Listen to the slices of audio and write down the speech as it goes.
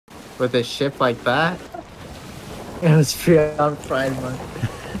with a ship like that. It was free on Pride Month.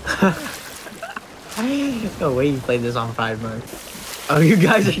 No way you played this on Pride Month. Oh, you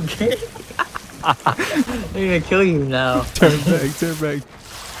guys are gay? They're gonna kill you now. Turn back, turn back.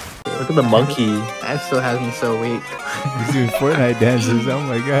 Look at the monkey. That still has me so weak. He's doing Fortnite dances. Oh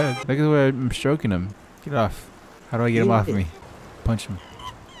my god. Look at where I'm stroking him. Get off. How do I get him off me? Punch him.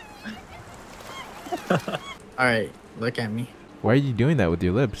 Alright, look at me. Why are you doing that with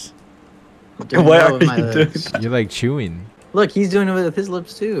your lips? Why are you doing lips. You're like chewing. Look, he's doing it with his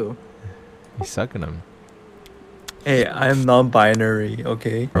lips too. He's sucking them. Hey, I'm non-binary,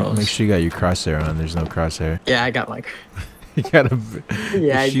 okay? Make sure you got your crosshair on. There's no crosshair. Yeah, I got my. You gotta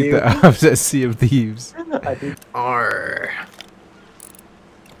Yeah, I shoot do. the ops at Sea of Thieves. I do. Arr.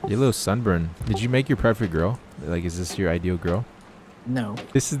 Your little sunburn. Did you make your perfect girl? Like, is this your ideal girl? No.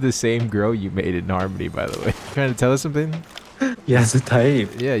 This is the same girl you made in Harmony, by the way. Trying to tell us something? He has a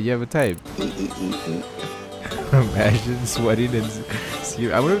type. Yeah, you have a type. Imagine sweating and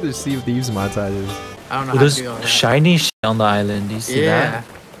I wonder if there's Sea of Thieves montages. I don't know Oh, how to there's do all that. shiny shit on the island. Do you see Yeah. that?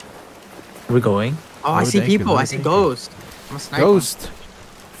 We're going. Oh, I Low see dank and people. low I see dank. ghosts. I'm a sniper. Ghost!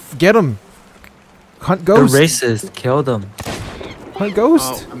 Get him! Hunt They're Ghost! racist. Kill them. Hunt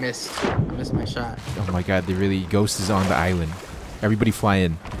Ghost! Oh, I missed my shot. Oh my god, they really... Ghost is on the island. Everybody fly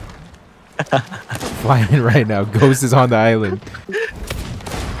in. Fly in right now. Ghost is on the island.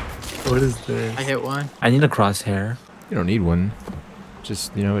 What is this? I hit one. I need a crosshair. You don't need one.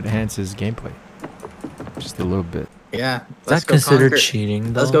 Just, you know, it enhances gameplay. Just a little bit. Yeah. Is that considered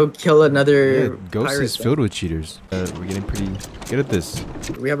cheating, though? Let's go kill another. Yeah, Ghost pirate is filled with cheaters. We're getting pretty good at this.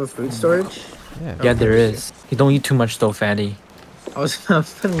 Do we have a food storage? Yeah. Yeah, there is. You don't eat too much, though, fatty. I was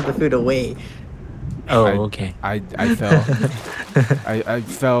putting the food away. Oh, I- okay. I fell. I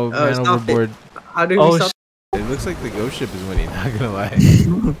fell, Oh, ran stop it. overboard. How do we Oh, stop? It looks like the ghost ship is winning, not gonna lie.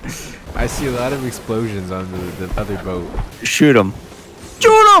 I see a lot of explosions on the other boat. Shoot him.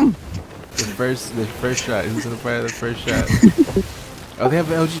 Shoot him! The first shot. Who's gonna fire the first shot? Oh, they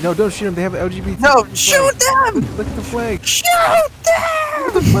have an LG. No, don't shoot them. They have an LGBT. No, shoot them! Look at the flag. Shoot Look them!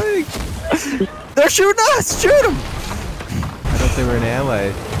 at the flag. They're shooting us! Shoot them! I thought they were an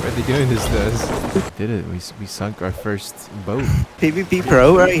ally. Why are they doing this to us? Did it? We sunk our first boat. PvP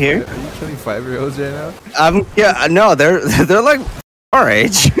Pro right here. Are you killing 5-year-olds right now? Yeah, no, they're like our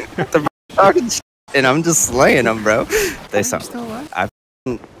age. They're talking shit, and I'm just slaying them, bro. They suck. Still alive? I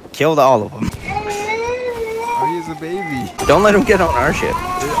killed all of them. Oh, he's a baby. Don't let them get on our ship.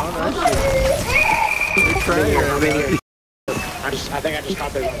 They're on our ship. They're trying already. I think I just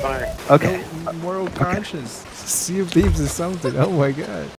caught them on fire. Okay. No moral conscience. Sea of Thieves is something. Oh my god.